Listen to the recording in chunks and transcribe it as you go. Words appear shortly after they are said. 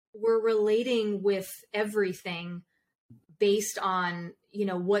we're relating with everything based on,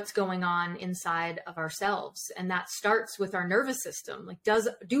 what's going on inside of ourselves. And that starts with our nervous system. Like,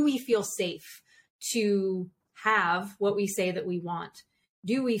 do we feel safe to have what we say that we want?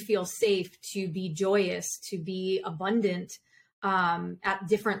 Do we feel safe to be joyous, to be abundant at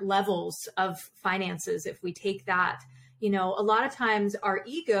different levels of finances? If we take that, a lot of times our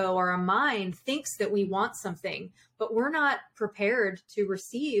ego or our mind thinks that we want something, but we're not prepared to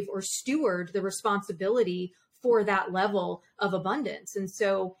receive or steward the responsibility for that level of abundance. And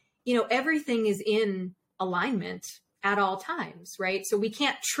so, everything is in alignment at all times, right? So we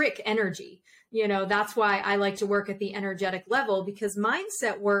can't trick energy. That's why I like to work at the energetic level, because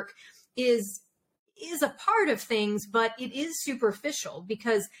mindset work is a part of things, but it is superficial,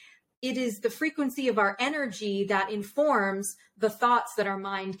 because it is the frequency of our energy that informs the thoughts that our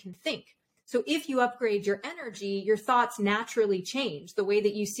mind can think. So if you upgrade your energy, your thoughts naturally change. The way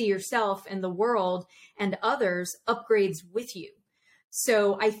that you see yourself and the world and others upgrades with you.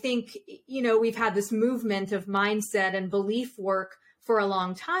 So I think, we've had this movement of mindset and belief work for a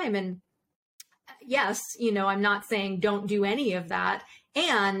long time. And yes, I'm not saying don't do any of that.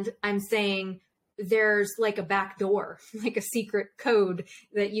 And I'm saying there's like a back door, like a secret code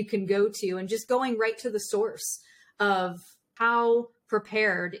that you can go to, and just going right to the source of how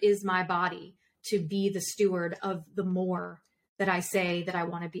prepared is my body to be the steward of the more that I say that I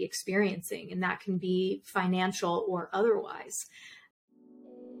want to be experiencing. And that can be financial or otherwise.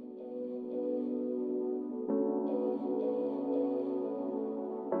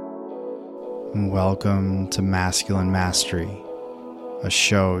 Welcome to Masculine Mastery, a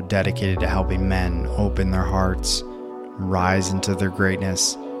show dedicated to helping men open their hearts, rise into their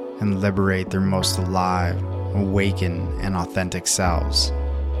greatness, and liberate their most alive, awakened, and authentic selves.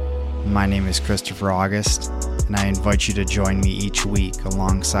 My name is Christopher August, and I invite you to join me each week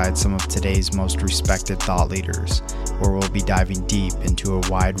alongside some of today's most respected thought leaders, where we'll be diving deep into a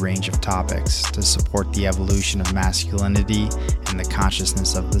wide range of topics to support the evolution of masculinity and the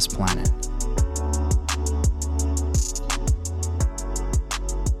consciousness of this planet.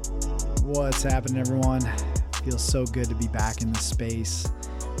 What's happening, everyone? Feels so good to be back in this space.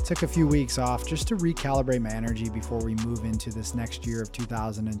 Took a few weeks off just to recalibrate my energy before we move into this next year of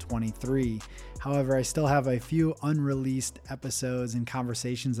 2023. However, I still have a few unreleased episodes and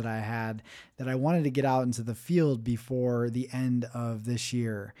conversations that I had that I wanted to get out into the field before the end of this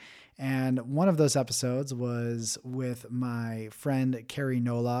year. And one of those episodes was with my friend Keri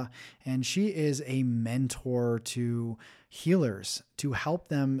Nola, and she is a mentor to healers to help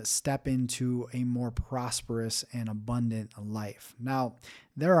them step into a more prosperous and abundant life. Now,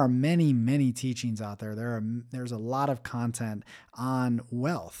 there are many, many teachings out there. There's a lot of content on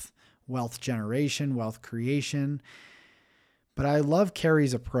wealth generation, wealth creation. But I love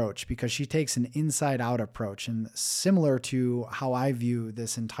Keri's approach because she takes an inside-out approach, and similar to how I view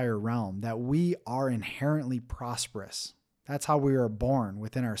this entire realm, that we are inherently prosperous. That's how we are born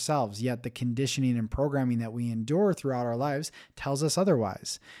within ourselves, yet the conditioning and programming that we endure throughout our lives tells us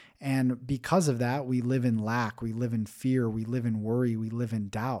otherwise. And because of that, we live in lack, we live in fear, we live in worry, we live in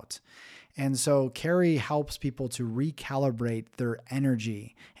doubt. And so Keri helps people to recalibrate their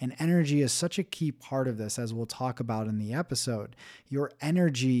energy. And energy is such a key part of this, as we'll talk about in the episode. Your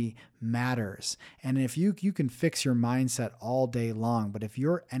energy matters. And if you can fix your mindset all day long, but if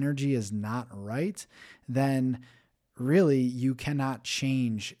your energy is not right, then really you cannot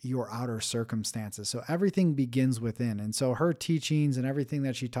change your outer circumstances. So everything begins within. And so her teachings and everything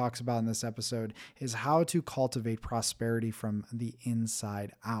that she talks about in this episode is how to cultivate prosperity from the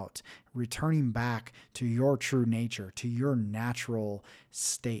inside out, returning back to your true nature, to your natural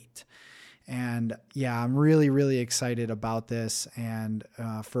state. And yeah, I'm really, really excited about this, and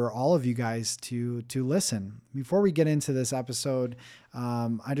for all of you guys to listen. Before we get into this episode,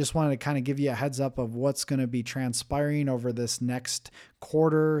 I just wanted to kind of give you a heads up of what's going to be transpiring over this next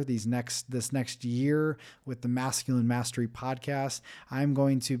quarter, this next year with the Masculine Mastery podcast. I'm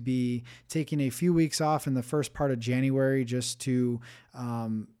going to be taking a few weeks off in the first part of January just to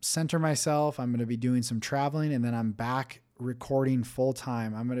center myself. I'm going to be doing some traveling, and then I'm back recording full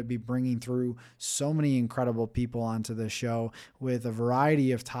time. I'm going to be bringing through so many incredible people onto the show with a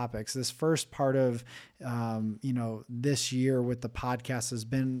variety of topics. This first part of, this year with the podcast has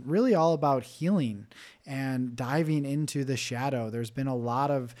been really all about healing and diving into the shadow. There's been a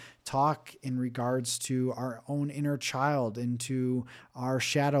lot of talk in regards to our own inner child, into our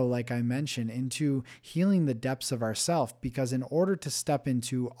shadow, like I mentioned, into healing the depths of ourself, because in order to step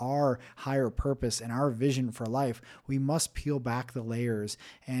into our higher purpose and our vision for life, we must peel back the layers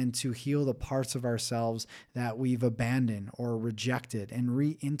and to heal the parts of ourselves that we've abandoned or rejected and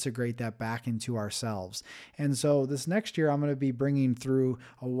reintegrate that back into ourselves. And so this next year, I'm going to be bringing through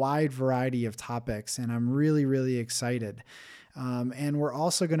a wide variety of topics, and I'm really, really excited. And we're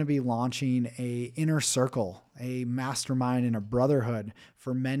also going to be launching a inner circle, a mastermind and a brotherhood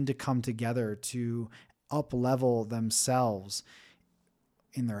for men to come together to up-level themselves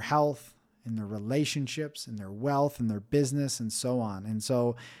in their health, in their relationships, in their wealth, in their business, and so on. And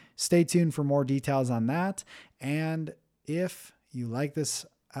so stay tuned for more details on that. And if you like this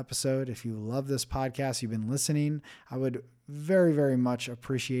episode, if you love this podcast, you've been listening, I would very, very much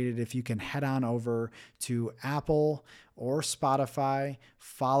appreciate it if you can head on over to Apple or Spotify,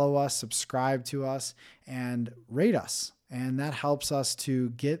 follow us, subscribe to us, and rate us. And that helps us to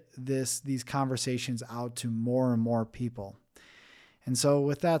get these conversations out to more and more people. And so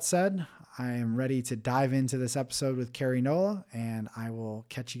with that said, I am ready to dive into this episode with Keri Nola, and I will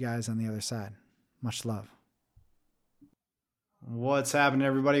catch you guys on the other side. Much love. What's happening,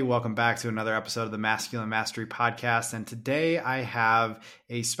 everybody? Welcome back to another episode of the Masculine Mastery Podcast. And today I have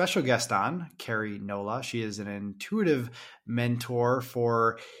a special guest on, Keri Nola. She is an intuitive mentor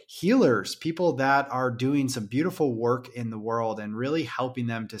for healers, people that are doing some beautiful work in the world and really helping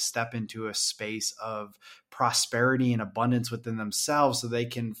them to step into a space of prosperity and abundance within themselves so they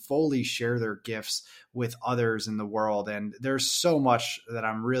can fully share their gifts with others in the world. And there's so much that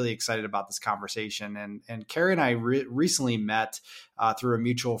I'm really excited about this conversation. And Keri and I recently met through a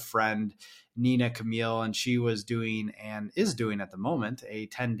mutual friend, Nina Camille, and she was doing and is doing at the moment a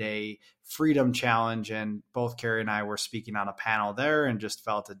 10-day freedom challenge. And both Keri and I were speaking on a panel there and just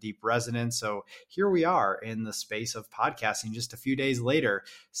felt a deep resonance. So here we are in the space of podcasting just a few days later.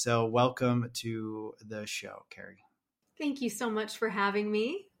 So welcome to the show, Keri. Thank you so much for having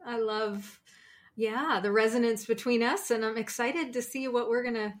me. I love, the resonance between us, and I'm excited to see what we're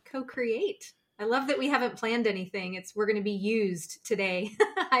going to co-create. I love that we haven't planned anything. We're going to be used today,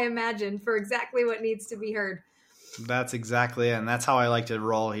 I imagine, for exactly what needs to be heard. That's exactly it. And that's how I like to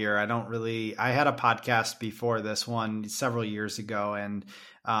roll here. I had a podcast before this one several years ago, and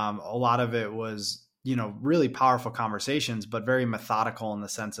a lot of it was, really powerful conversations, but very methodical in the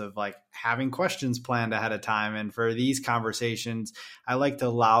sense of like having questions planned ahead of time. And for these conversations, I like to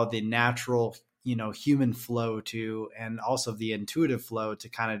allow the natural human flow to, and also the intuitive flow to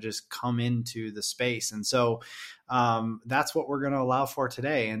kind of just come into the space. And so that's what we're going to allow for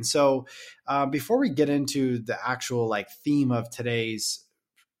today. And so before we get into the actual theme of today's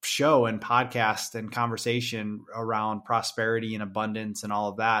show and podcast and conversation around prosperity and abundance and all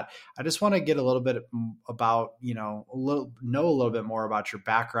of that, I just want to get a little bit about, know a little bit more about your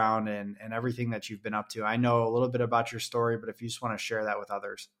background and everything that you've been up to. I know a little bit about your story, but if you just want to share that with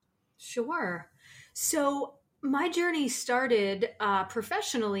others. Sure. So my journey started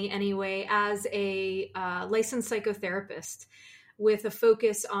professionally anyway as a licensed psychotherapist with a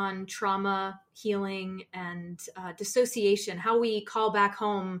focus on trauma healing and dissociation, how we call back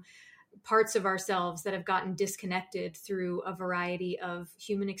home parts of ourselves that have gotten disconnected through a variety of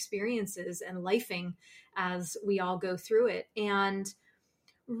human experiences and lifing as we all go through it. And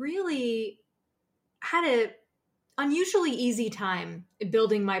really had a unusually easy time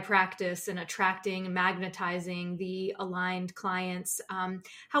building my practice and attracting and magnetizing the aligned clients.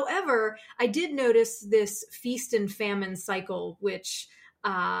 However, I did notice this feast and famine cycle, which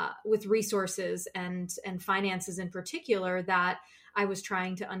with resources and finances in particular, that I was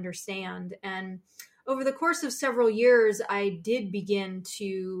trying to understand. And over the course of several years, I did begin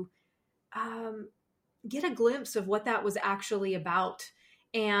to get a glimpse of what that was actually about,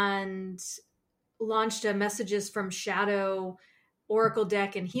 and launched a Messages from Shadow Oracle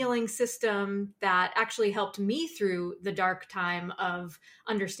deck and healing system that actually helped me through the dark time of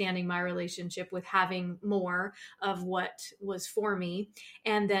understanding my relationship with having more of what was for me,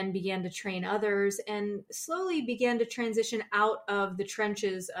 and then began to train others and slowly began to transition out of the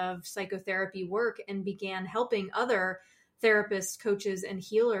trenches of psychotherapy work and began helping other therapists, coaches, and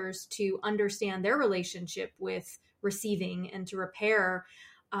healers to understand their relationship with receiving and to repair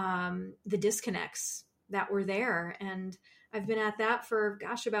the disconnects that were there. And I've been at that for,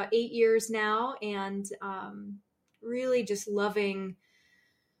 about 8 years now, and really just loving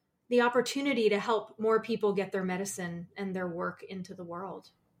the opportunity to help more people get their medicine and their work into the world.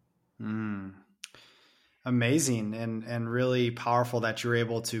 Amazing and really powerful that you're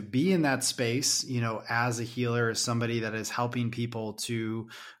able to be in that space, as a healer, as somebody that is helping people to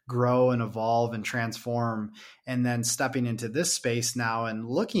grow and evolve and transform, and then stepping into this space now and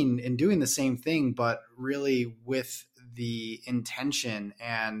looking and doing the same thing, but really with the intention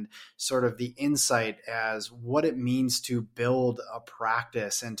and sort of the insight as what it means to build a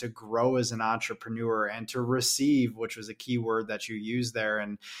practice and to grow as an entrepreneur and to receive, which was a key word that you used there.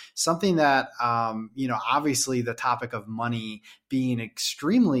 And something that, obviously the topic of money being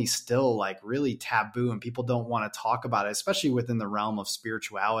extremely still like really taboo and people don't want to talk about it, especially within the realm of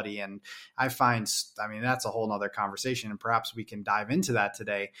spirituality. And I find, that's a whole nother conversation and perhaps we can dive into that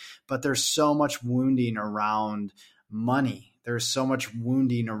today, but there's so much wounding around money. There's so much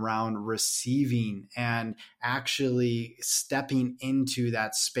wounding around receiving and actually stepping into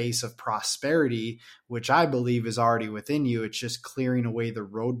that space of prosperity, which I believe is already within you. It's just clearing away the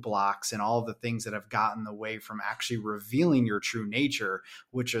roadblocks and all of the things that have gotten in the way from actually revealing your true nature,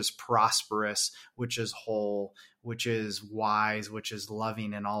 which is prosperous, which is whole, which is wise, which is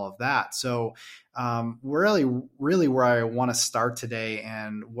loving and all of that. So really where I want to start today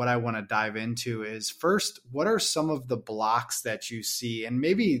and what I want to dive into is first, what are some of the blocks that you see and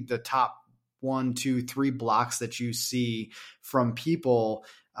maybe the top 1, 2, 3 blocks that you see from people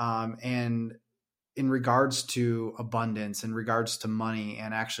and in regards to abundance, in regards to money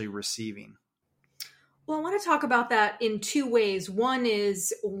and actually receiving? Well, I want to talk about that in 2 ways. One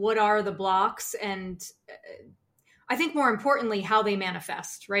is what are the blocks, and I think more importantly, how they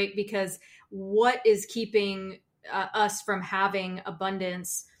manifest, right? Because what is keeping us from having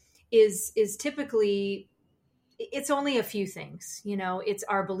abundance is typically, it's only a few things. It's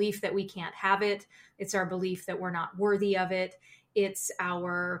our belief that we can't have it. It's our belief that we're not worthy of it. It's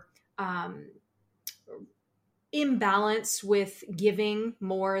our imbalance with giving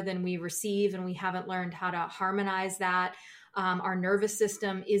more than we receive, and we haven't learned how to harmonize that. Our nervous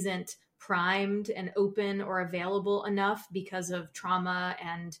system isn't primed and open or available enough because of trauma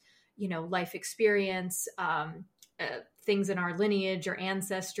and life experience, things in our lineage or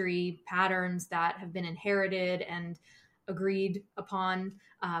ancestry, patterns that have been inherited and agreed upon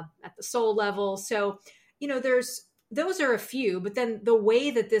at the soul level. So those are a few, but then the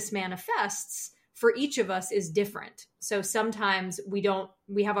way that this manifests for each of us is different. So sometimes we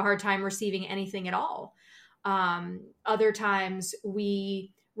have a hard time receiving anything at all. Other times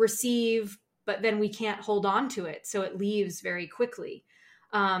we receive, but then we can't hold on to it. So it leaves very quickly.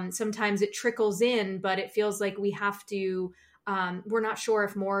 Sometimes it trickles in, but it feels like we have to, we're not sure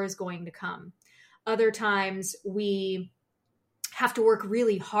if more is going to come. Other times we have to work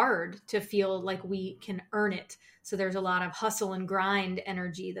really hard to feel like we can earn it. So there's a lot of hustle and grind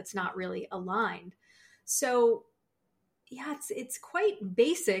energy that's not really aligned. So yeah, it's quite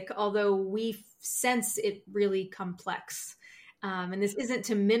basic, although we sense it really complex. And this isn't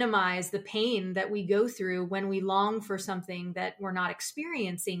to minimize the pain that we go through when we long for something that we're not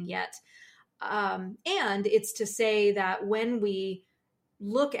experiencing yet. And it's to say that when we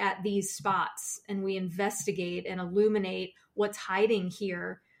look at these spots and we investigate and illuminate what's hiding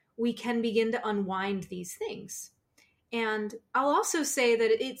here, we can begin to unwind these things. And I'll also say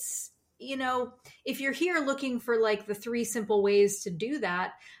that it's, if you're here looking for like the 3 simple ways to do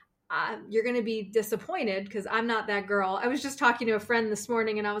that, you're going to be disappointed because I'm not that girl. I was just talking to a friend this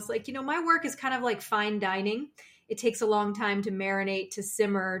morning and I was like, my work is kind of like fine dining. It takes a long time to marinate, to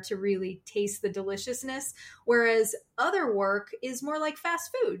simmer, to really taste the deliciousness. Whereas other work is more like fast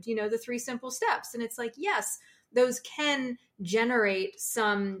food, the 3 simple steps. And it's like, yes, those can generate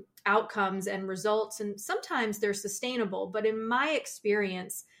some outcomes and results. And sometimes they're sustainable. But in my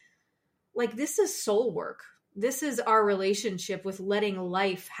experience, like this is soul work. This is our relationship with letting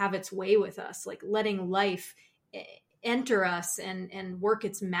life have its way with us, like letting life enter us and work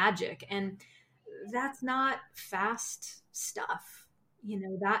its magic. And that's not fast stuff.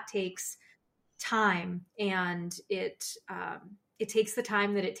 That takes time, and it takes the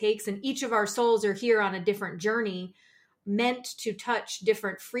time that it takes. And each of our souls are here on a different journey, meant to touch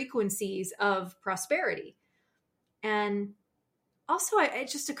different frequencies of prosperity. And also,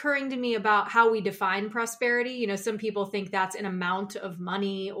 it's just occurring to me about how we define prosperity. Some people think that's an amount of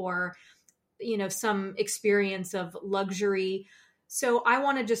money or, some experience of luxury. So I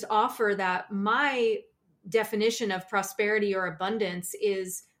want to just offer that my definition of prosperity or abundance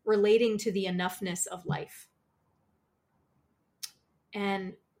is relating to the enoughness of life.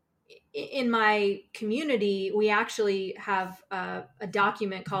 And in my community, we actually have a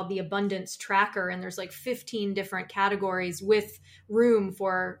document called the Abundance Tracker, and there's like 15 different categories with room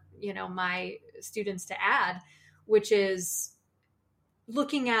for, my students to add, which is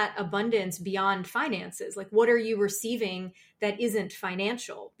looking at abundance beyond finances. Like, what are you receiving that isn't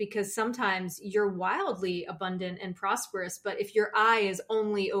financial? Because sometimes you're wildly abundant and prosperous, but if your eye is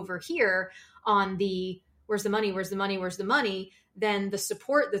only over here on the, where's the money, where's the money, where's the money, then the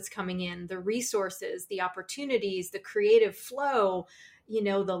support that's coming in, the resources, the opportunities, the creative flow,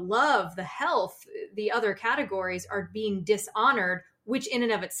 the love, the health, the other categories are being dishonored, which in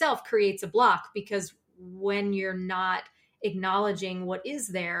and of itself creates a block, because when you're not acknowledging what is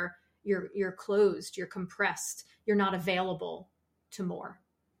there, you're closed, you're compressed, you're not available to more.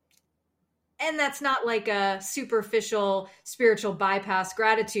 And that's not like a superficial spiritual bypass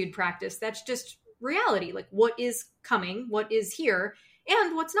gratitude practice. That's just reality, like what is coming, what is here,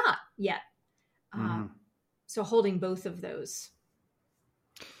 and what's not yet. So holding both of those.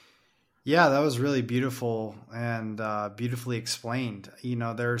 Yeah, that was really beautiful and beautifully explained.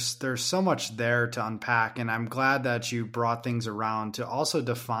 There's so much there to unpack, and I'm glad that you brought things around to also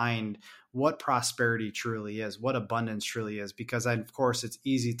define what prosperity truly is, what abundance truly is, because of course it's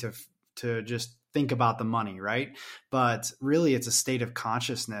easy to just think about the money, right? But really it's a state of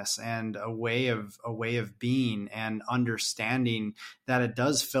consciousness and a way of being, and understanding that it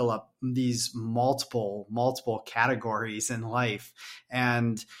does fill up these multiple categories in life.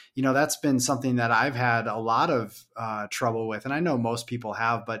 And, that's been something that I've had a lot of trouble with. And I know most people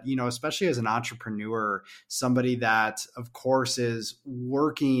have, but, especially as an entrepreneur, somebody that of course is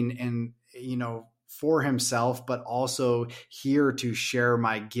working in, for himself, but also here to share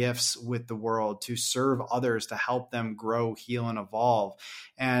my gifts with the world, to serve others, to help them grow, heal, and evolve.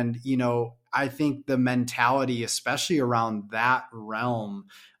 And, I think the mentality, especially around that realm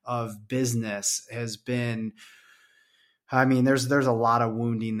of business, has been, there's a lot of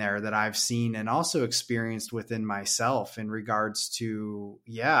wounding there that I've seen and also experienced within myself in regards to,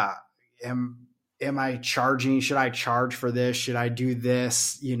 am I charging? Should I charge for this? Should I do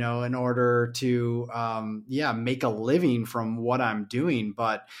this, in order to, make a living from what I'm doing?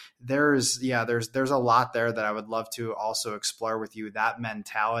 But there's a lot there that I would love to also explore with you, that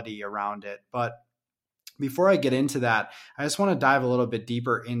mentality around it. But before I get into that, I just want to dive a little bit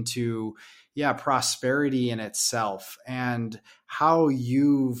deeper into, prosperity in itself and how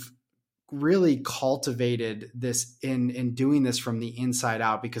you've really cultivated this in doing this from the inside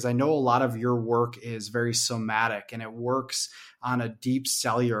out, because I know a lot of your work is very somatic and it works on a deep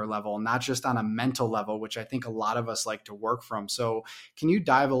cellular level, not just on a mental level, which I think a lot of us like to work from. So can you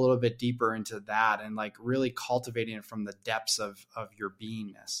dive a little bit deeper into that and like really cultivating it from the depths of your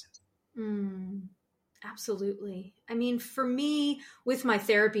beingness? Absolutely. For me, with my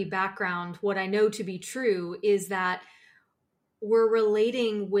therapy background, what I know to be true is that we're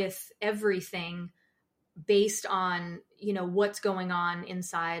relating with everything based on, what's going on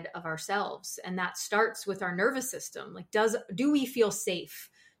inside of ourselves. And that starts with our nervous system. Like, do we feel safe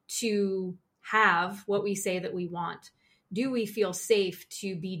to have what we say that we want? Do we feel safe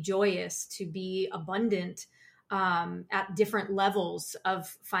to be joyous, to be abundant, at different levels of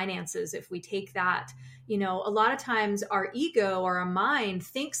finances? If we take that, a lot of times our ego or our mind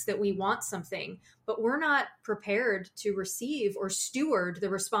thinks that we want something, but we're not prepared to receive or steward the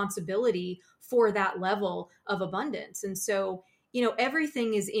responsibility for that level of abundance. And so,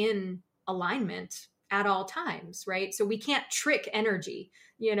 everything is in alignment at all times, right? So we can't trick energy.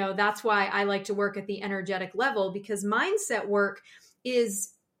 That's why I like to work at the energetic level, because mindset work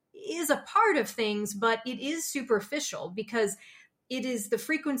is a part of things, but it is superficial, because it is the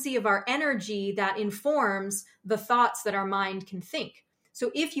frequency of our energy that informs the thoughts that our mind can think.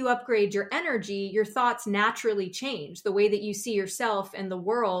 So if you upgrade your energy, your thoughts naturally change. The way that you see yourself and the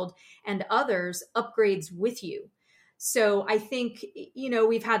world and others upgrades with you. So I think,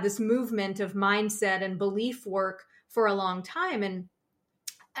 we've had this movement of mindset and belief work for a long time. And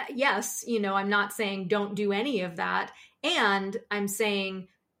yes, I'm not saying don't do any of that. And I'm saying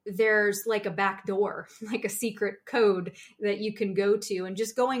there's like a back door, like a secret code that you can go to, and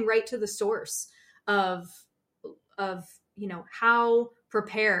just going right to the source of how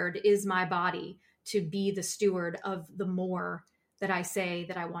prepared is my body to be the steward of the more that I say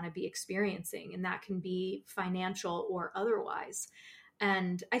that I want to be experiencing. And that can be financial or otherwise.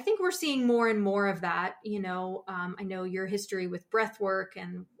 And I think we're seeing more and more of that. I know your history with breath work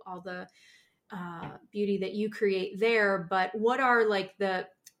and all the beauty that you create there, but what are like the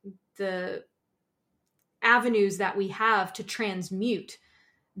avenues that we have to transmute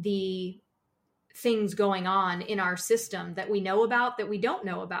the things going on in our system that we know about, that we don't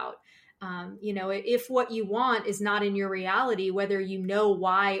know about? If what you want is not in your reality, whether you know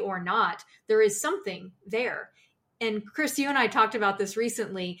why or not, there is something there. And Chris, you and I talked about this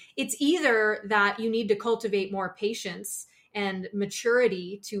recently. It's either that you need to cultivate more patience and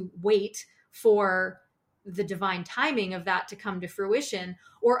maturity to wait for the divine timing of that to come to fruition,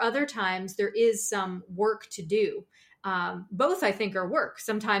 or other times there is some work to do. Both, I think, are work.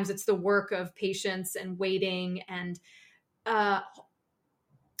 Sometimes it's the work of patience and waiting and uh,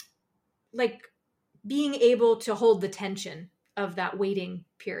 like being able to hold the tension of that waiting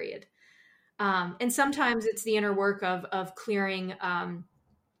period. And sometimes it's the inner work of clearing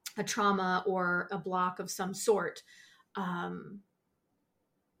a trauma or a block of some sort. But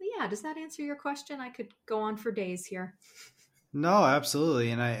yeah, does that answer your question? I could go on for days here. No, absolutely.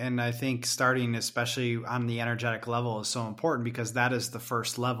 And I think starting especially on the energetic level is so important because that is the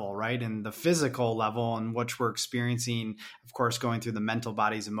first level, right? And the physical level and which we're experiencing, of course, going through the mental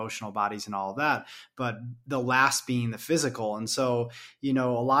bodies, emotional bodies and all of that, but the last being the physical. And so, a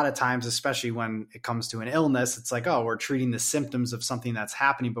lot of times, especially when it comes to an illness, it's like, oh, we're treating the symptoms of something that's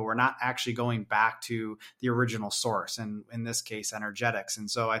happening, but we're not actually going back to the original source. And in this case, energetics.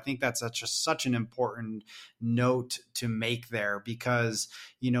 And so I think that's such an important note to make there because,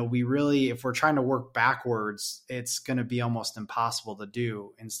 we really, if we're trying to work backwards, it's going to be almost impossible to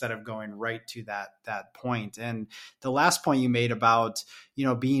do instead of going right to that point. And the last point you made about,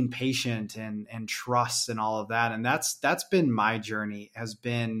 being patient and trust and all of that. And that's been my journey, has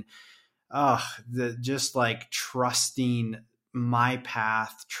been, just like trusting my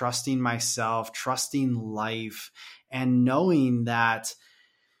path, trusting myself, trusting life, and knowing that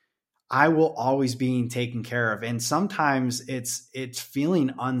I will always being taken care of. And sometimes it's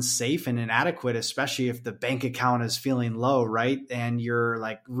feeling unsafe and inadequate, especially if the bank account is feeling low, right? And you're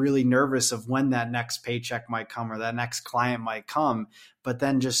like really nervous of when that next paycheck might come or that next client might come, but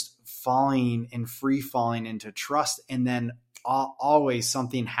then just free falling into trust. And then always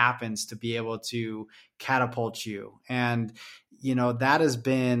something happens to be able to catapult you. And that has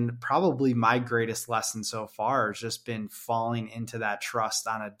been probably my greatest lesson so far, has just been falling into that trust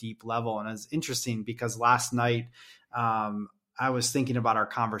on a deep level. And it's interesting because last night, I was thinking about our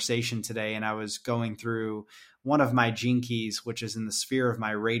conversation today and I was going through one of my gene keys, which is in the sphere of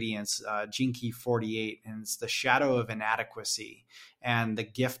my radiance, gene key 48, and it's the shadow of inadequacy and the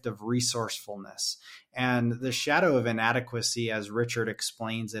gift of resourcefulness. And the shadow of inadequacy, as Richard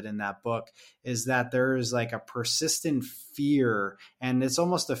explains it in that book, is that there is like a persistent fear, and it's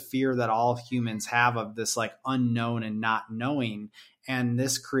almost a fear that all humans have of this like unknown and not knowing. And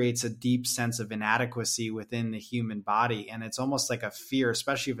this creates a deep sense of inadequacy within the human body. And it's almost like a fear,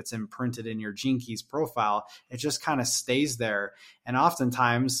 especially if it's imprinted in your gene keys profile, it just kind of stays there. And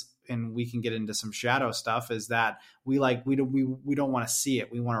oftentimes, and we can get into some shadow stuff, is that we don't want to see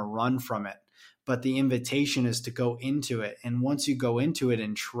it. We want to run from it. But the invitation is to go into it. And once you go into it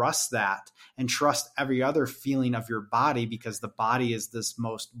and trust that and trust every other feeling of your body, because the body is this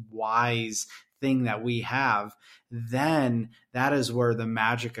most wise thing that we have, then that is where the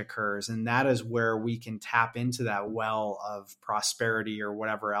magic occurs. And that is where we can tap into that well of prosperity or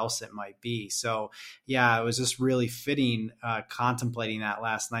whatever else it might be. So yeah, it was just really fitting contemplating that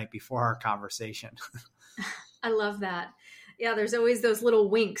last night before our conversation. I love that. Yeah, there's always those little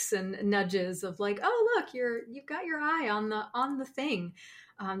winks and nudges of like, oh, look, you've got your eye on the thing.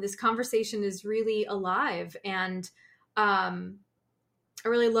 This conversation is really alive. And I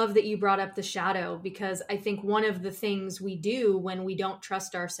really love that you brought up the shadow, because I think one of the things we do when we don't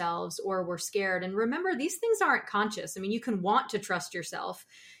trust ourselves or we're scared, and remember, these things aren't conscious. I mean, you can want to trust yourself.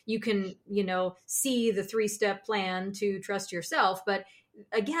 You can, see the 3-step plan to trust yourself. But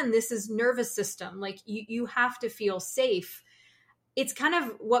again, this is nervous system. Like you have to feel safe. It's kind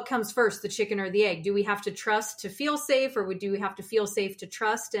of what comes first, the chicken or the egg. Do we have to trust to feel safe, or do we have to feel safe to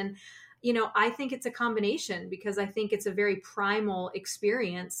trust? And I think it's a combination, because I think it's a very primal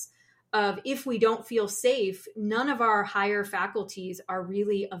experience of, if we don't feel safe, none of our higher faculties are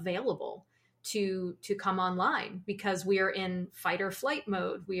really available to come online, because we are in fight or flight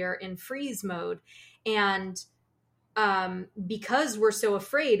mode. We are in freeze mode. And because we're so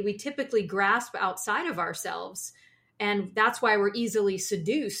afraid, we typically grasp outside of ourselves. And that's why we're easily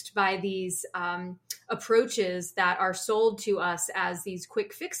seduced by these approaches that are sold to us as these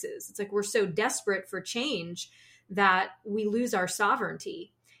quick fixes. It's like we're so desperate for change that we lose our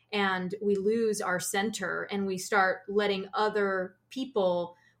sovereignty and we lose our center, and we start letting other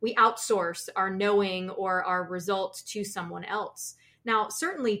people, we outsource our knowing or our results to someone else. Now,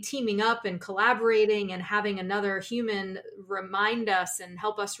 certainly teaming up and collaborating and having another human remind us and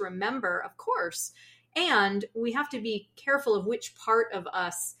help us remember, of course. And we have to be careful of which part of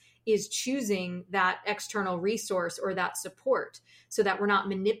us is choosing that external resource or that support, so that we're not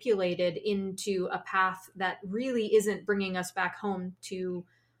manipulated into a path that really isn't bringing us back home to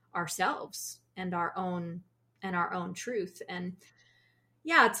ourselves and our own truth. And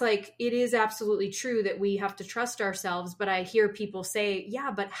yeah, it's like, it is absolutely true that we have to trust ourselves. But I hear people say,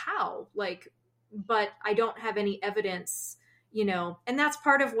 yeah, but how? But I don't have any evidence. And that's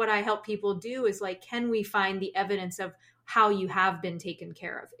part of what I help people do, is like, can we find the evidence of how you have been taken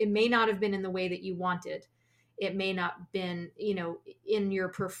care of. It may not have been in the way that you wanted. It may not have been, in your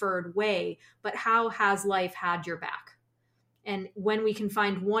preferred way, but how has life had your back? And when we can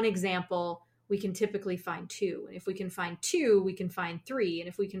find one example, we can typically find two. And if we can find two, we can find three. And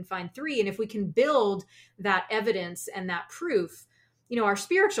if we can find three, and if we can build that evidence and that proof, our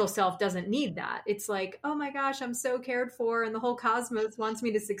spiritual self doesn't need that. It's like, oh my gosh, I'm so cared for, and the whole cosmos wants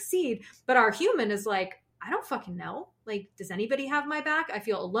me to succeed. But our human is like, I don't fucking know. Like, does anybody have my back? I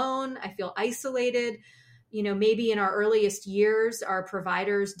feel alone. I feel isolated. Maybe in our earliest years, our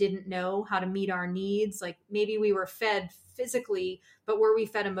providers didn't know how to meet our needs. Like, maybe we were fed physically, but were we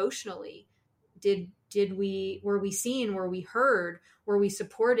fed emotionally? Were we seen? Were we heard? Were we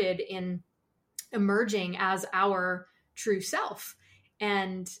supported in emerging as our true self?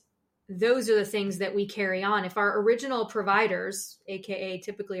 And those are the things that we carry on. If our original providers, AKA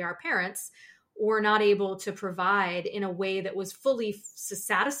typically our parents, were not able to provide in a way that was fully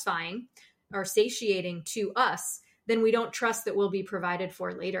satisfying or satiating to us, then we don't trust that we'll be provided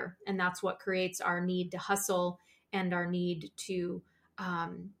for later. And that's what creates our need to hustle and our need to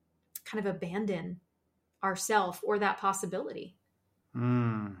kind of abandon ourself or that possibility.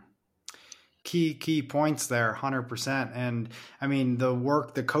 Key points there, 100%. And I mean,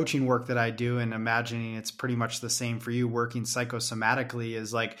 the coaching work that I do, and imagining it's pretty much the same for you, working psychosomatically,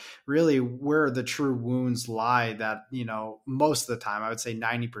 is like really where the true wounds lie that, most of the time, I would say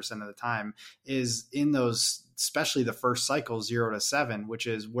 90% of the time, is in those, especially the first cycle, 0 to 7, which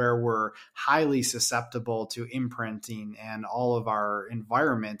is where we're highly susceptible to imprinting and all of our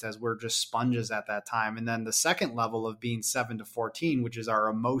environment, as we're just sponges at that time. And then the second level of being 7 to 14, which is our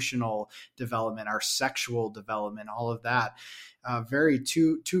emotional development, our sexual development, all of that.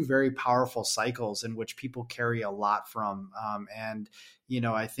 Two very powerful cycles in which people carry a lot from. And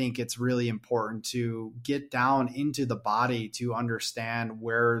I think it's really important to get down into the body to understand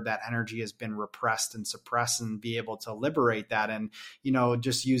where that energy has been repressed and suppressed, and be able to liberate that. And,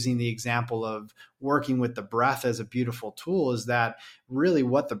 just using the example of working with the breath as a beautiful tool, is that really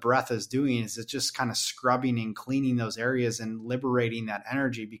what the breath is doing is it's just kind of scrubbing and cleaning those areas and liberating that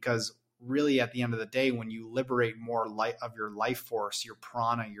energy. Because really, at the end of the day, when you liberate more light of your life force, your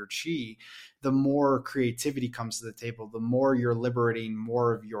prana, your chi, the more creativity comes to the table, the more you're liberating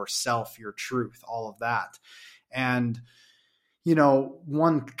more of yourself, your truth, all of that. And,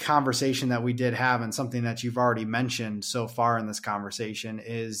 one conversation that we did have, and something that you've already mentioned so far in this conversation,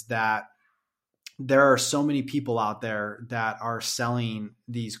 is that there are so many people out there that are selling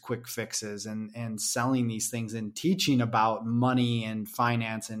these quick fixes and selling these things and teaching about money and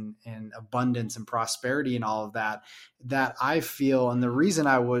finance and abundance and prosperity and all of that I feel, and the reason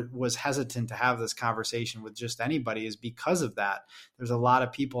I was hesitant to have this conversation with just anybody is because of that. There's a lot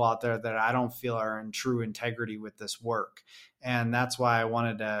of people out there that I don't feel are in true integrity with this work. And that's why I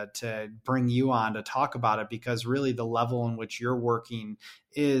wanted to bring you on to talk about it, because really the level in which you're working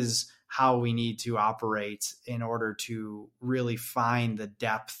is how we need to operate in order to really find the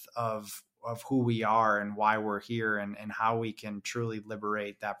depth of who we are and why we're here, and how we can truly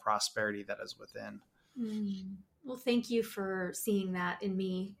liberate that prosperity that is within. Well, thank you for seeing that in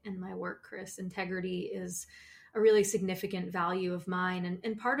me and my work, Chris. Integrity is a really significant value of mine.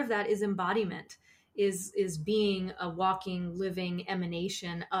 And part of that is embodiment, is being a walking, living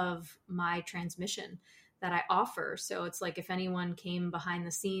emanation of my transmission that I offer. So it's like, if anyone came behind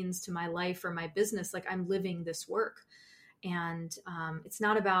the scenes to my life or my business, like, I'm living this work. And it's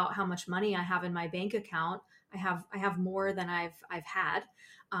not about how much money I have in my bank account. I have more than I've had.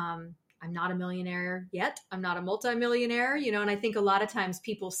 I'm not a millionaire yet. I'm not a multimillionaire, and I think a lot of times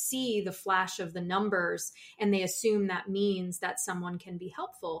people see the flash of the numbers and they assume that means that someone can be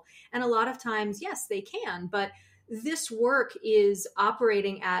helpful. And a lot of times, yes, they can, but this work is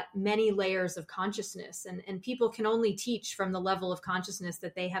operating at many layers of consciousness, and people can only teach from the level of consciousness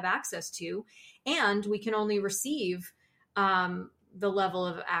that they have access to. And we can only receive the level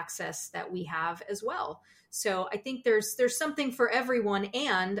of access that we have as well. So I think there's something for everyone.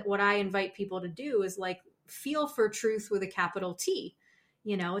 And what I invite people to do is like, feel for truth with a capital T.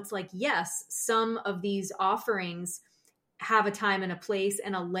 It's like, yes, some of these offerings have a time and a place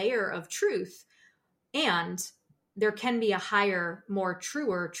and a layer of truth. And there can be a higher, more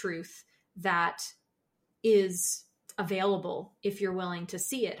truer truth that is available if you're willing to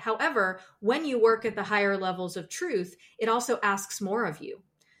see it. However, when you work at the higher levels of truth, it also asks more of you.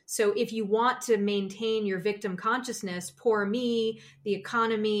 So if you want to maintain your victim consciousness, poor me, the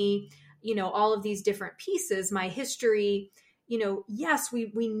economy, all of these different pieces, my history, yes,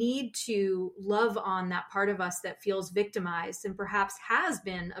 we need to love on that part of us that feels victimized and perhaps has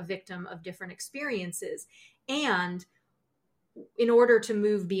been a victim of different experiences. And in order to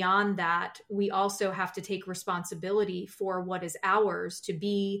move beyond that, we also have to take responsibility for what is ours to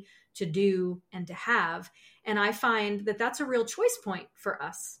be, to do, and to have. And I find that that's a real choice point for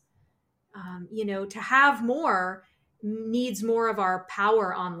us. To have more needs more of our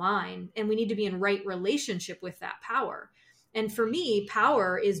power online, and we need to be in right relationship with that power. And for me,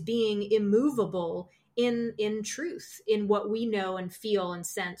 power is being immovable in truth, in what we know and feel and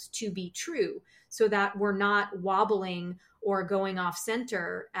sense to be true, so that we're not wobbling or going off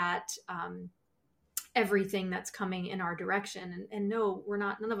center at everything that's coming in our direction. And no, we're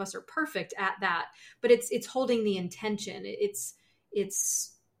not, none of us are perfect at that, but it's holding the intention.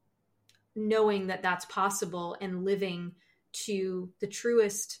 It's knowing that that's possible and living to the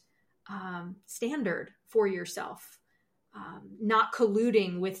truest standard for yourself, not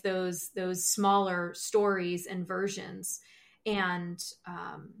colluding with those smaller stories and versions. And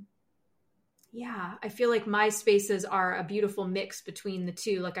I feel like my spaces are a beautiful mix between the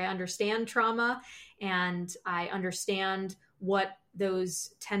two. Like, I understand trauma and I understand what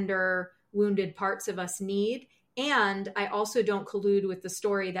those tender, wounded parts of us need. And I also don't collude with the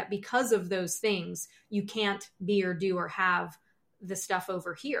story that because of those things, you can't be or do or have the stuff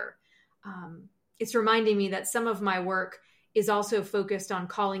over here. It's reminding me that some of my work is also focused on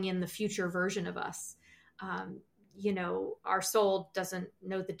calling in the future version of us. Our soul doesn't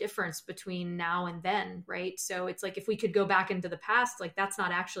know the difference between now and then, right? So it's like, if we could go back into the past, like that's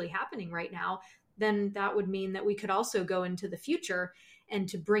not actually happening right now, then that would mean that we could also go into the future and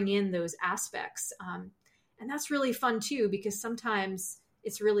to bring in those aspects. And that's really fun too, because sometimes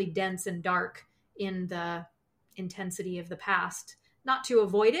it's really dense and dark in the intensity of the past, not to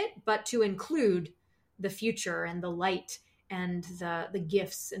avoid it, but to include the future and the light and the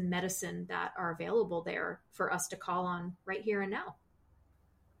gifts and medicine that are available there for us to call on right here and now.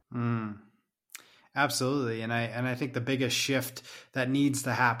 Absolutely. And I think the biggest shift that needs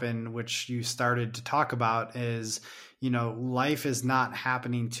to happen, which you started to talk about, is, life is not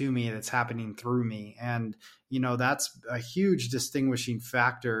happening to me, it's happening through me. And, that's a huge distinguishing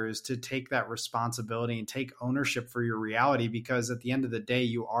factor, is to take that responsibility and take ownership for your reality, because at the end of the day,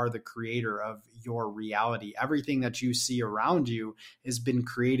 you are the creator of your reality. Everything that you see around you has been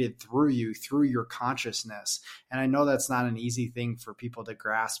created through you, through your consciousness. And I know that's not an easy thing for people to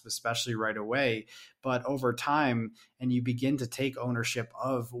grasp, especially right away. But over time, and you begin to take ownership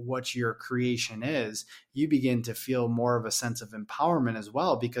of what your creation is, you begin to feel more of a sense of empowerment as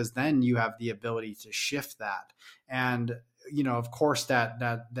well, because then you have the ability to shift that. And, of course, that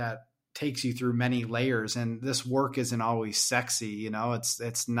takes you through many layers, and this work isn't always sexy.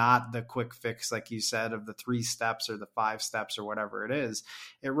 It's not the quick fix, like you said, of the 3 steps or the 5 steps or whatever it is.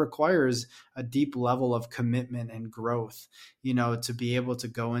 It requires a deep level of commitment and growth, to be able to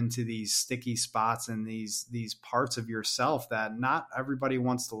go into these sticky spots and these parts of yourself that not everybody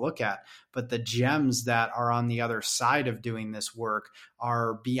wants to look at. But the gems that are on the other side of doing this work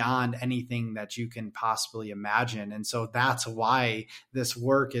are beyond anything that you can possibly imagine. And so that's why this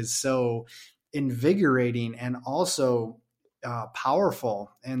work is so invigorating and also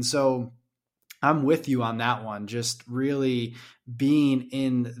powerful. And so I'm with you on that one, just really being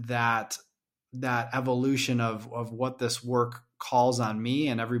in that evolution of what this work calls on me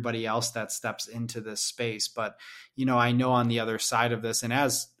and everybody else that steps into this space. But, I know on the other side of this, and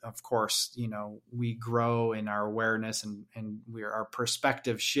as, of course, we grow in our awareness and our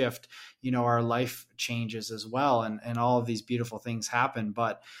perspective shift, our life changes as well. And all of these beautiful things happen.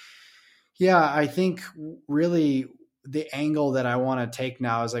 But yeah, I think really the angle that I want to take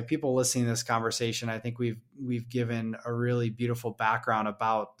now is, like, people listening to this conversation, I think we've given a really beautiful background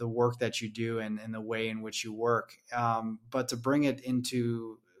about the work that you do and the way in which you work. But to bring it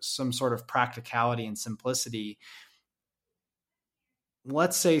into some sort of practicality and simplicity,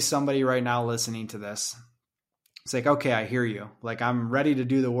 let's say somebody right now listening to this, it's like, okay, I hear you. Like, I'm ready to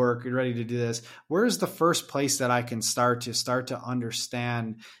do the work, ready to do this. Where's the first place that I can start to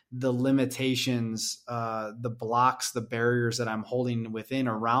understand the limitations, the blocks, the barriers that I'm holding within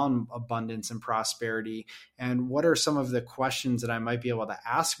around abundance and prosperity? And what are some of the questions that I might be able to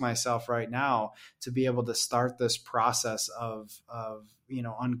ask myself right now to be able to start this process of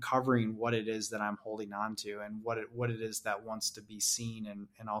uncovering what it is that I'm holding on to and what it is that wants to be seen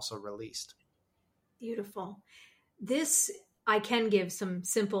and also released? Beautiful. This, I can give some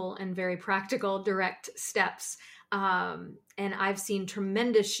simple and very practical, direct steps. And I've seen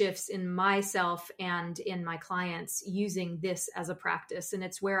tremendous shifts in myself and in my clients using this as a practice. And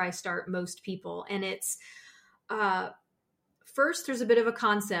it's where I start most people. And it's, first, there's a bit of a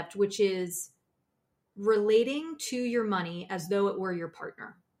concept, which is relating to your money as though it were your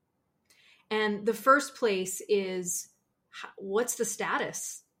partner. And the first place is what's the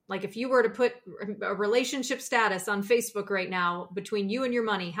status? Like if you were to put a relationship status on Facebook right now between you and your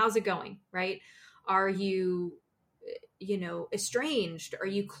money, how's it going, right? Are you, estranged? Are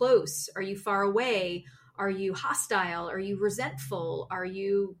you close? Are you far away? Are you hostile? Are you resentful?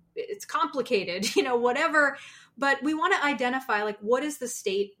 It's complicated, whatever. But we want to identify like, what is the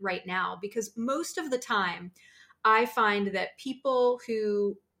state right now? Because most of the time I find that people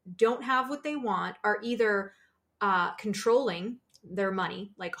who don't have what they want are either controlling their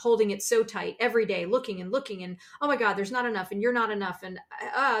money, like holding it so tight every day, looking and oh my God, there's not enough, and you're not enough, and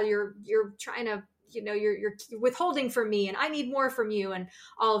you're trying to, you're withholding from me, and I need more from you, and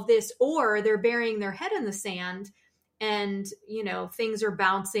all of this. Or they're burying their head in the sand, and things are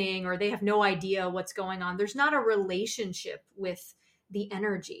bouncing, or they have no idea what's going on. There's not a relationship with the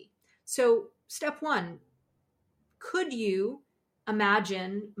energy. So step one, could you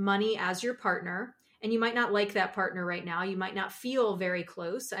imagine money as your partner? And you might not like that partner right now. You might not feel very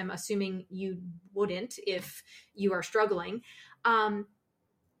close. I'm assuming you wouldn't if you are struggling.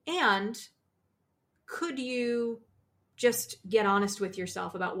 And could you just get honest with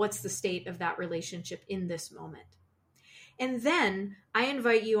yourself about what's the state of that relationship in this moment? And then I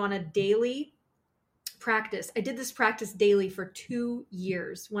invite you on a daily practice. I did this practice daily for 2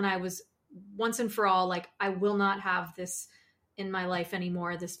 years when I was once and for all, like, I will not have this in my life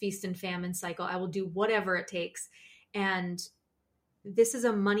anymore, this feast and famine cycle. I will do whatever it takes. And this is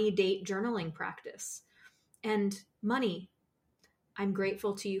a money date journaling practice. And money, I'm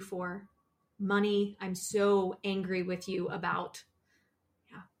grateful to you for. Money, I'm so angry with you about.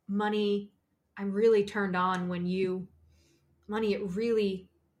 Yeah. Money, I'm really turned on when money, it really,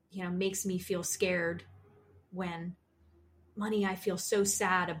 makes me feel scared when. Money, I feel so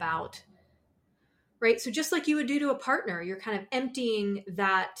sad about. Right? So just like you would do to a partner, you're kind of emptying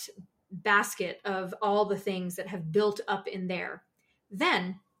that basket of all the things that have built up in there.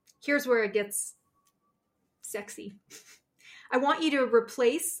 Then here's where it gets sexy. I want you to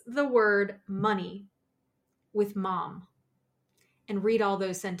replace the word money with mom and read all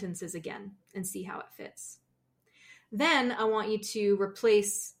those sentences again and see how it fits. Then I want you to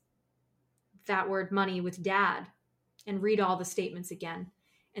replace that word money with dad and read all the statements again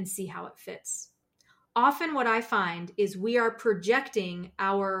and see how it fits. Often what I find is we are projecting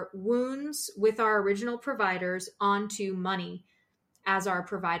our wounds with our original providers onto money as our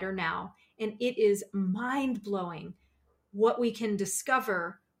provider now. And it is mind-blowing what we can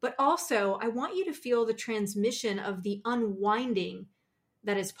discover. But also, I want you to feel the transmission of the unwinding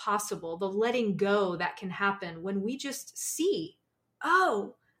that is possible, the letting go that can happen when we just see,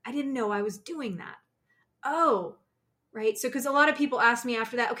 oh, I didn't know I was doing that. Oh, right? So, because a lot of people ask me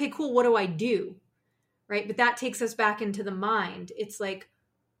after that, okay, cool, what do I do? Right? But that takes us back into the mind. It's like,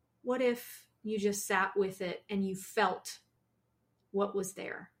 what if you just sat with it and you felt what was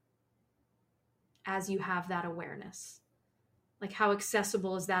there as you have that awareness? Like, how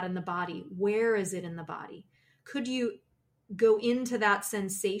accessible is that in the body? Where is it in the body? Could you go into that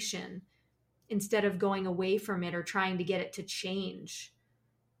sensation instead of going away from it or trying to get it to change?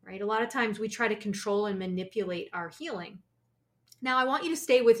 Right? A lot of times we try to control and manipulate our healing. Now, I want you to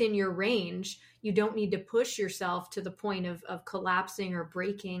stay within your range. You don't need to push yourself to the point of collapsing or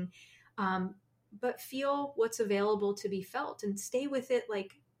breaking, but feel what's available to be felt and stay with it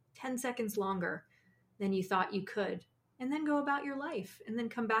like 10 seconds longer than you thought you could, and then go about your life and then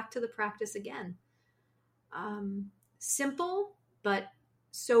come back to the practice again. Simple, but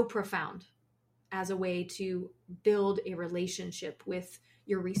so profound as a way to build a relationship with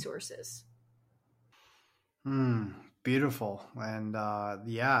your resources. Beautiful. And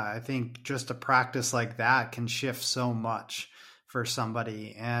I think just a practice like that can shift so much for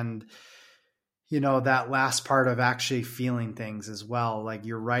somebody. And that last part of actually feeling things as well, like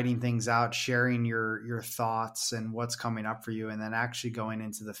you're writing things out, sharing your thoughts and what's coming up for you, and then actually going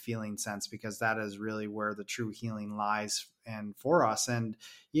into the feeling sense, because that is really where the true healing lies and for us. And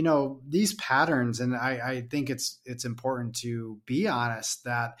these patterns, and I think it's important to be honest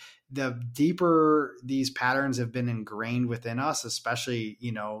that the deeper these patterns have been ingrained within us, especially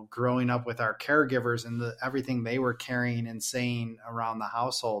growing up with our caregivers and everything they were carrying and saying around the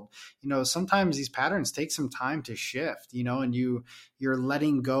household, sometimes these patterns take some time to shift, and you're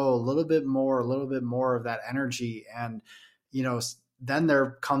letting go a little bit more of that energy. And then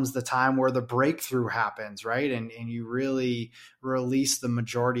there comes the time where the breakthrough happens, right? And you really release the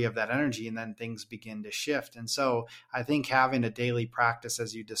majority of that energy, and then things begin to shift. And so I think having a daily practice,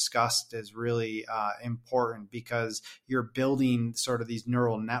 as you discussed, is really important, because you're building sort of these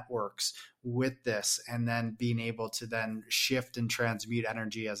neural networks with this, and then being able to then shift and transmute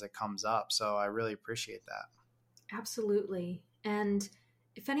energy as it comes up. So I really appreciate that. Absolutely. And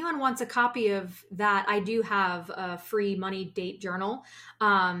if anyone wants a copy of that, I do have a free money date journal.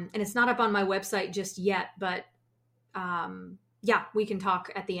 And it's not up on my website just yet, but yeah, we can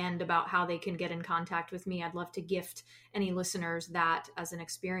talk at the end about how they can get in contact with me. I'd love to gift any listeners that as an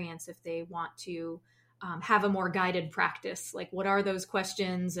experience if they want to have a more guided practice. Like, what are those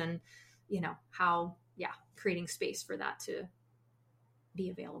questions, and how, creating space for that to be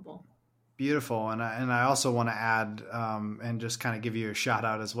available. Beautiful. And I also want to add and just kind of give you a shout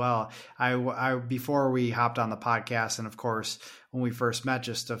out as well. I before we hopped on the podcast, and of course, when we first met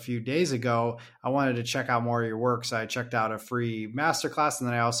just a few days ago, I wanted to check out more of your work. So I checked out a free masterclass, and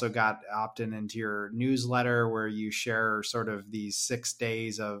then I also got opted into your newsletter where you share sort of these 6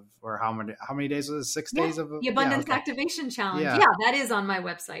 days of, or how many days was it? 6 days of the Abundance Activation Challenge. Yeah, that is on my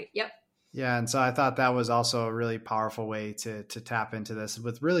website. Yep. Yeah. And so I thought that was also a really powerful way to tap into this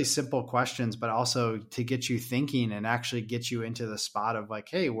with really simple questions, but also to get you thinking and actually get you into the spot of like,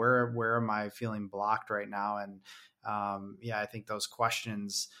 hey, where am I feeling blocked right now? And I think those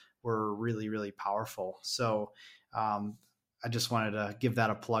questions were really, really powerful. So I just wanted to give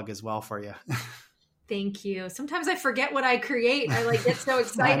that a plug as well for you. Thank you. Sometimes I forget what I create. I get so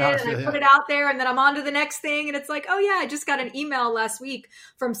excited and I put it out there, and then I'm on to the next thing. And it's like, oh yeah, I just got an email last week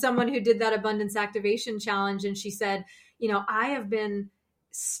from someone who did that Abundance Activation Challenge. And she said, I have been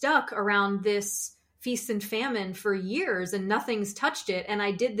stuck around this feast and famine for years and nothing's touched it. And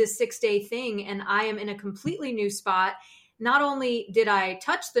I did this 6-day thing and I am in a completely new spot. Not only did I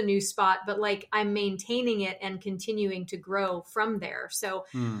touch the new spot, but I'm maintaining it and continuing to grow from there. So,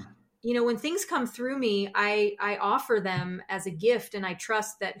 when things come through me, I offer them as a gift, and I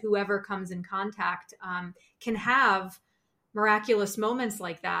trust that whoever comes in contact can have miraculous moments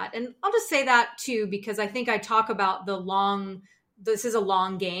like that. And I'll just say that too, because I think I talk about this is a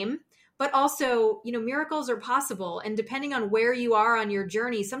long game, but also, miracles are possible. And depending on where you are on your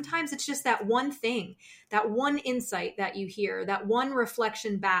journey, sometimes it's just that one thing, that one insight that you hear, that one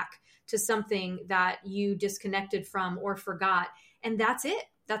reflection back to something that you disconnected from or forgot. And that's it.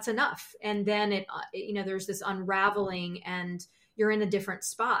 That's enough. And then there's this unraveling and you're in a different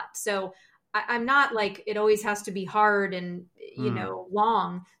spot. So I'm not like, it always has to be hard and,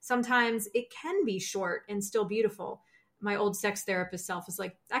 long. Sometimes it can be short and still beautiful. My old sex therapist self is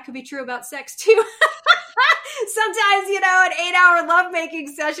like, that could be true about sex too. Sometimes, an 8-hour lovemaking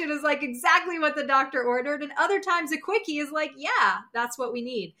session is like exactly what the doctor ordered. And other times a quickie is like, yeah, that's what we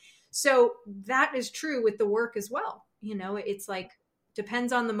need. So that is true with the work as well. It's like,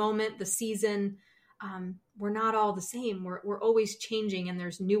 depends on the moment, the season. We're not all the same. We're always changing, and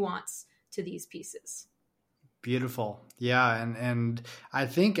there's nuance to these pieces. Beautiful. Yeah. And I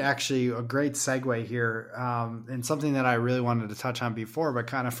think actually a great segue here, and something that I really wanted to touch on before, but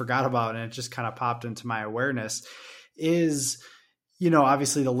kind of forgot about, and it just kind of popped into my awareness is,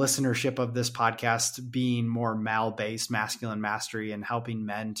 obviously the listenership of this podcast being more male-based, masculine mastery, and helping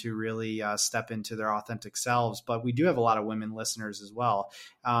men to really step into their authentic selves. But we do have a lot of women listeners as well.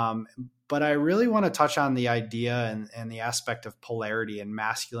 But I really want to touch on the idea and the aspect of polarity and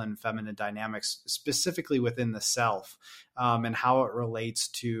masculine and feminine dynamics, specifically within the self, and how it relates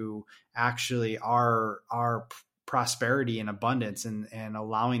to actually our prosperity and abundance and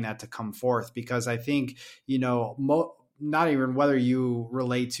allowing that to come forth. Because I think, not even whether you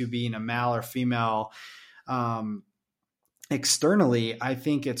relate to being a male or female externally, I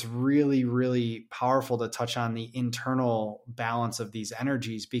think it's really, really powerful to touch on the internal balance of these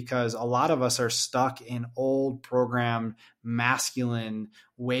energies, because a lot of us are stuck in old programmed masculine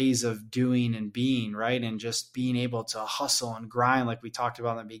ways of doing and being, right? And just being able to hustle and grind, like we talked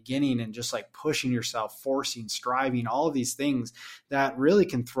about in the beginning, and just like pushing yourself, forcing, striving, all of these things that really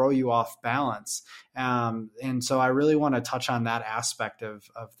can throw you off balance. And so I really want to touch on that aspect of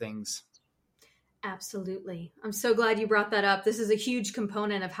things. Absolutely. I'm so glad you brought that up. This is a huge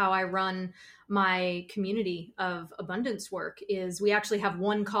component of how I run my community of abundance work. Is we actually have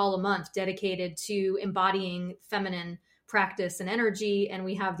one call a month dedicated to embodying feminine practice and energy. And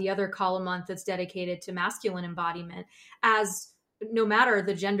we have the other call a month that's dedicated to masculine embodiment, as no matter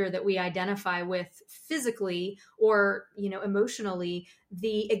the gender that we identify with physically or, emotionally,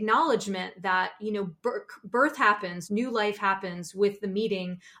 the acknowledgement that, birth happens, new life happens with the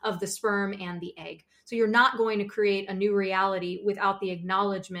meeting of the sperm and the egg. So you're not going to create a new reality without the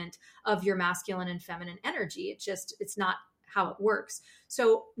acknowledgement of your masculine and feminine energy. It's not how it works.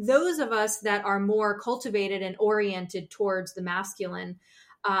 So those of us that are more cultivated and oriented towards the masculine,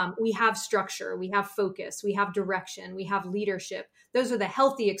 we have structure, we have focus, we have direction, we have leadership. Those are the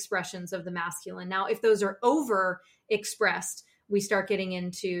healthy expressions of the masculine. Now, if those are over expressed, we start getting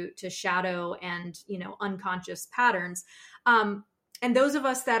into shadow and, unconscious patterns. And those of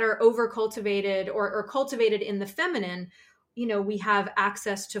us that are over cultivated or cultivated in the feminine, we have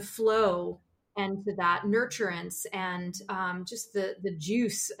access to flow and to that nurturance and just the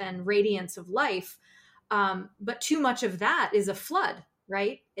juice and radiance of life. But too much of that is a flood,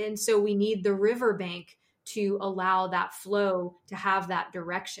 right? And so we need the riverbank to allow that flow to have that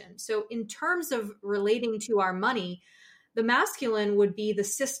direction. So in terms of relating to our money, the masculine would be the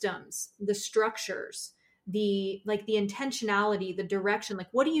systems, the structures, the intentionality, the direction. Like,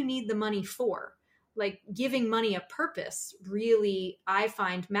 what do you need the money for? Like, giving money a purpose really, I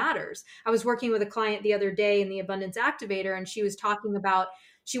find, matters. I was working with a client the other day in the Abundance Activator, and she was talking about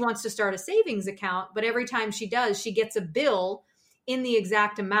she wants to start a savings account, but every time she does, she gets a bill in the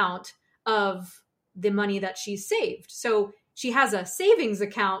exact amount of the money that she's saved. So she has a savings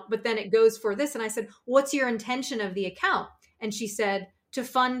account, but then it goes for this. And I said, what's your intention of the account? And she said, to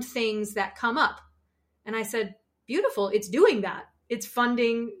fund things that come up. And I said, beautiful. It's doing that. It's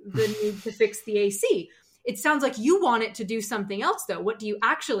funding the need to fix the AC. It sounds like you want it to do something else, though. What do you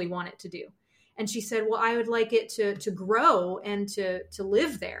actually want it to do? And she said, well, I would like it to grow and to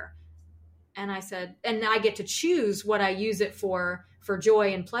live there. And I said, and I get to choose what I use it for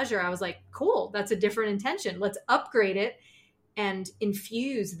joy and pleasure. I was like, cool, that's a different intention. Let's upgrade it and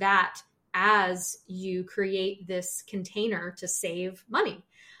infuse that as you create this container to save money.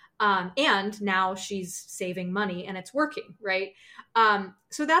 And now she's saving money and it's working, right?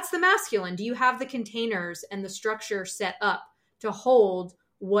 So that's the masculine. Do you have the containers and the structure set up to hold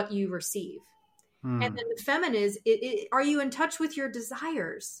what you receive? And then the feminine is, are you in touch with your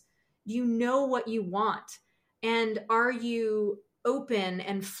desires? Do you know what you want? And are you open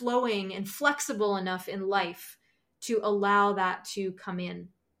and flowing and flexible enough in life to allow that to come in,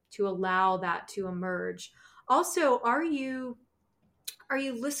 to allow that to emerge? Also, are you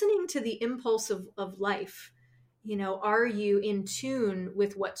listening to the impulse of life? Are you in tune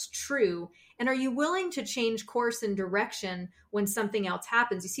with what's true? And are you willing to change course and direction when something else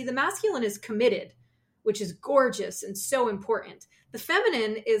happens? You see, the masculine is committed, which is gorgeous and so important. The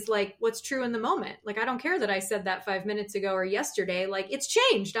feminine is like, what's true in the moment? Like, I don't care that I said that 5 minutes ago or yesterday. Like, it's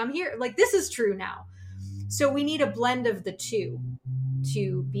changed. I'm here. Like, this is true now. So we need a blend of the two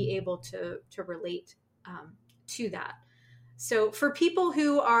to be able to relate to that. So for people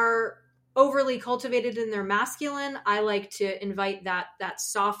who are overly cultivated in their masculine, I like to invite that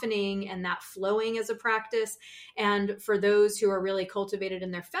softening and that flowing as a practice. And for those who are really cultivated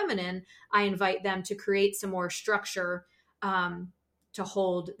in their feminine, I invite them to create some more structure to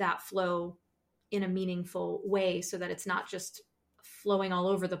hold that flow in a meaningful way so that it's not just flowing all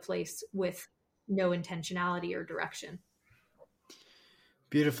over the place with no intentionality or direction.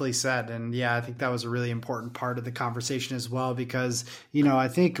 Beautifully said. And yeah, I think that was a really important part of the conversation as well, because, I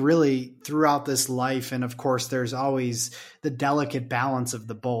think really throughout this life, and of course, there's always the delicate balance of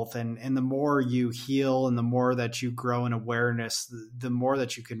the both. And the more you heal and the more that you grow in awareness, the more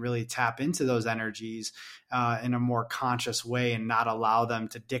that you can really tap into those energies in a more conscious way and not allow them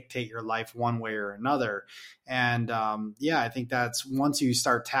to dictate your life one way or another. And I think that's once you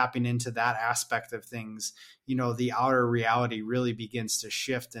start tapping into that aspect of things, the outer reality really begins to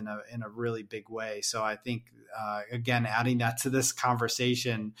shift in a really big way. So I think, again, adding that to this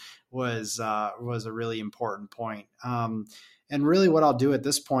conversation was a really important point. And really what I'll do at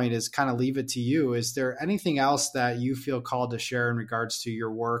this point is kind of leave it to you. Is there anything else that you feel called to share in regards to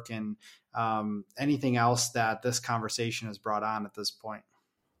your work and anything else that this conversation has brought on at this point?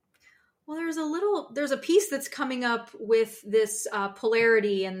 Well, there's a piece that's coming up with this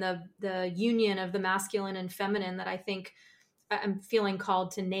polarity and the union of the masculine and feminine that I think I'm feeling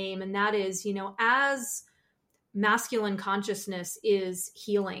called to name. And that is, as masculine consciousness is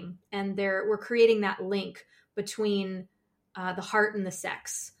healing and we're creating that link between the heart and the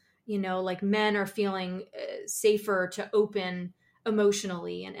sex, like men are feeling safer to open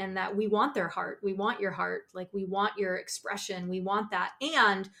emotionally and that we want their heart. We want your heart. Like, we want your expression. We want that.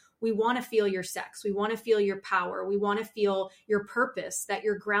 And we want to feel your sex. We want to feel your power. We want to feel your purpose, that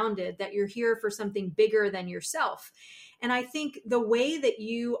you're grounded, that you're here for something bigger than yourself. And I think the way that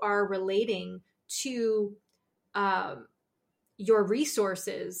you are relating to your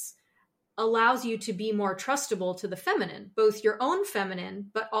resources allows you to be more trustable to the feminine, both your own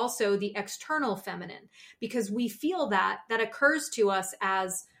feminine, but also the external feminine, because we feel that occurs to us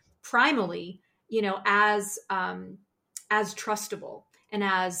as primally, as trustable and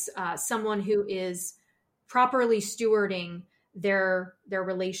as someone who is properly stewarding their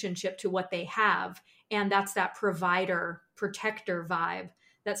relationship to what they have. And that's that provider, protector vibe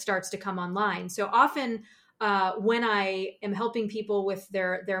that starts to come online. So often when I am helping people with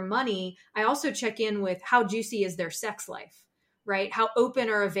their money, I also check in with how juicy is their sex life, right? How open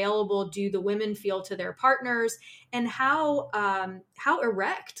or available do the women feel to their partners, and how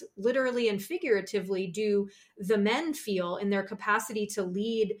erect, literally and figuratively, do the men feel in their capacity to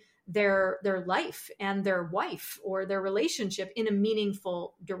lead their life and their wife or their relationship in a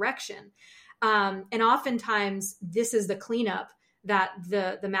meaningful direction. And oftentimes this is the cleanup that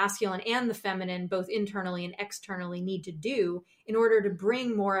the masculine and the feminine, both internally and externally, need to do in order to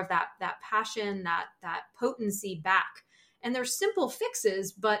bring more of that passion, that potency back. And they're simple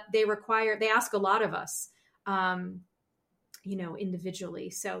fixes, but they ask a lot of us, individually.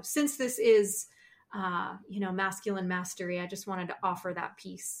 So since this is, masculine mastery, I just wanted to offer that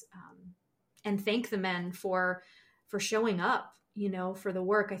piece, and thank the men for showing up, for the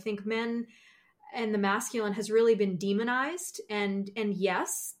work. I think men and the masculine has really been demonized. And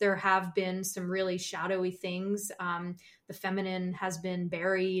yes, there have been some really shadowy things. The feminine has been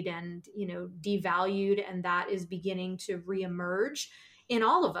buried and, devalued, and that is beginning to reemerge in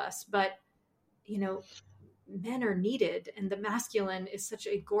all of us. But, men are needed, and the masculine is such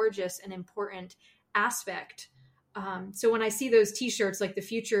a gorgeous and important aspect. So when I see those t-shirts, like the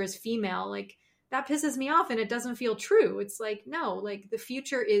future is female, like, that pisses me off and it doesn't feel true. It's like, no, like the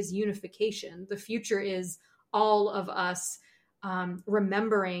future is unification. The future is all of us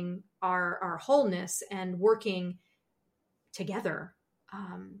remembering our wholeness and working together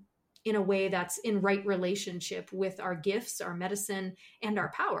in a way that's in right relationship with our gifts, our medicine, and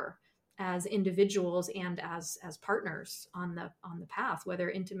our power as individuals and as partners on the path, whether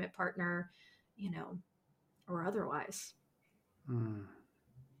intimate partner, or otherwise.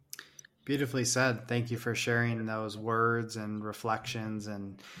 Beautifully said. Thank you for sharing those words and reflections.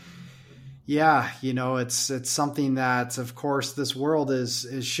 And yeah, it's something that, of course, this world is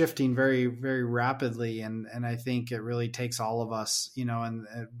shifting very, very rapidly. And I think it really takes all of us, and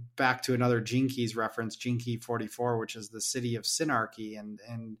back to another Gene Keys reference, Gene Key 44, which is the city of synarchy,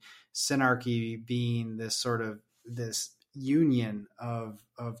 and synarchy being this union of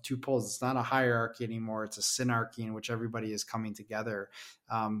two poles. It's not a hierarchy anymore. It's a synarchy in which everybody is coming together,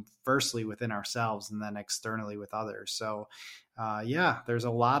 firstly within ourselves and then externally with others. So there's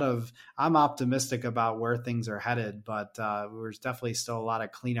a lot I'm optimistic about where things are headed, but there's definitely still a lot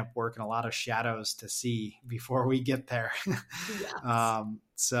of cleanup work and a lot of shadows to see before we get there. Yes.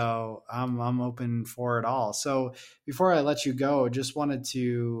 So I'm open for it all. So before I let you go, just wanted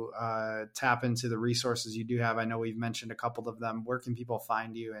to tap into the resources you do have. I know we've mentioned a couple of them. Where can people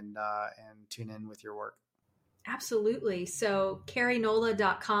find you and tune in with your work? Absolutely. So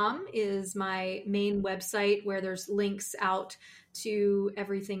KeriNola.com is my main website, where there's links out to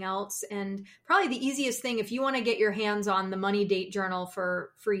everything else. And probably the easiest thing, if you want to get your hands on the money date journal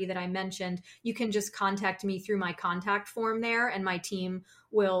for free that I mentioned, you can just contact me through my contact form there, and my team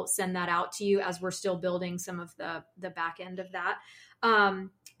will send that out to you as we're still building some of the back end of that.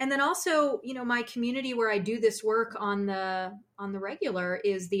 And then also, my community where I do this work on the regular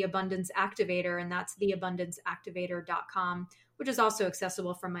is the Abundance Activator, and that's theabundanceactivator.com, which is also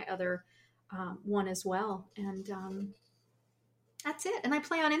accessible from my other one as well. And that's it. And I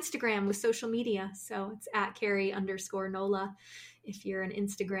play on Instagram with social media. So it's at Keri_Nola if you're an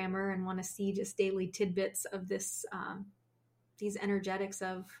Instagrammer and want to see just daily tidbits of this, these energetics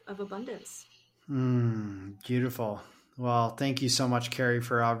of abundance. Beautiful. Well, thank you so much, Keri,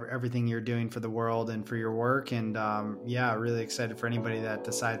 for everything you're doing for the world and for your work. And really excited for anybody that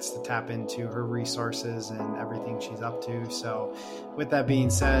decides to tap into her resources and everything she's up to. So with that being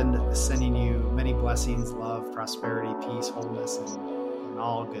said, sending you many blessings, love, prosperity, peace, wholeness, and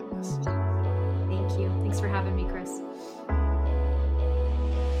all goodness. Thank you. Thanks for having me, Chris.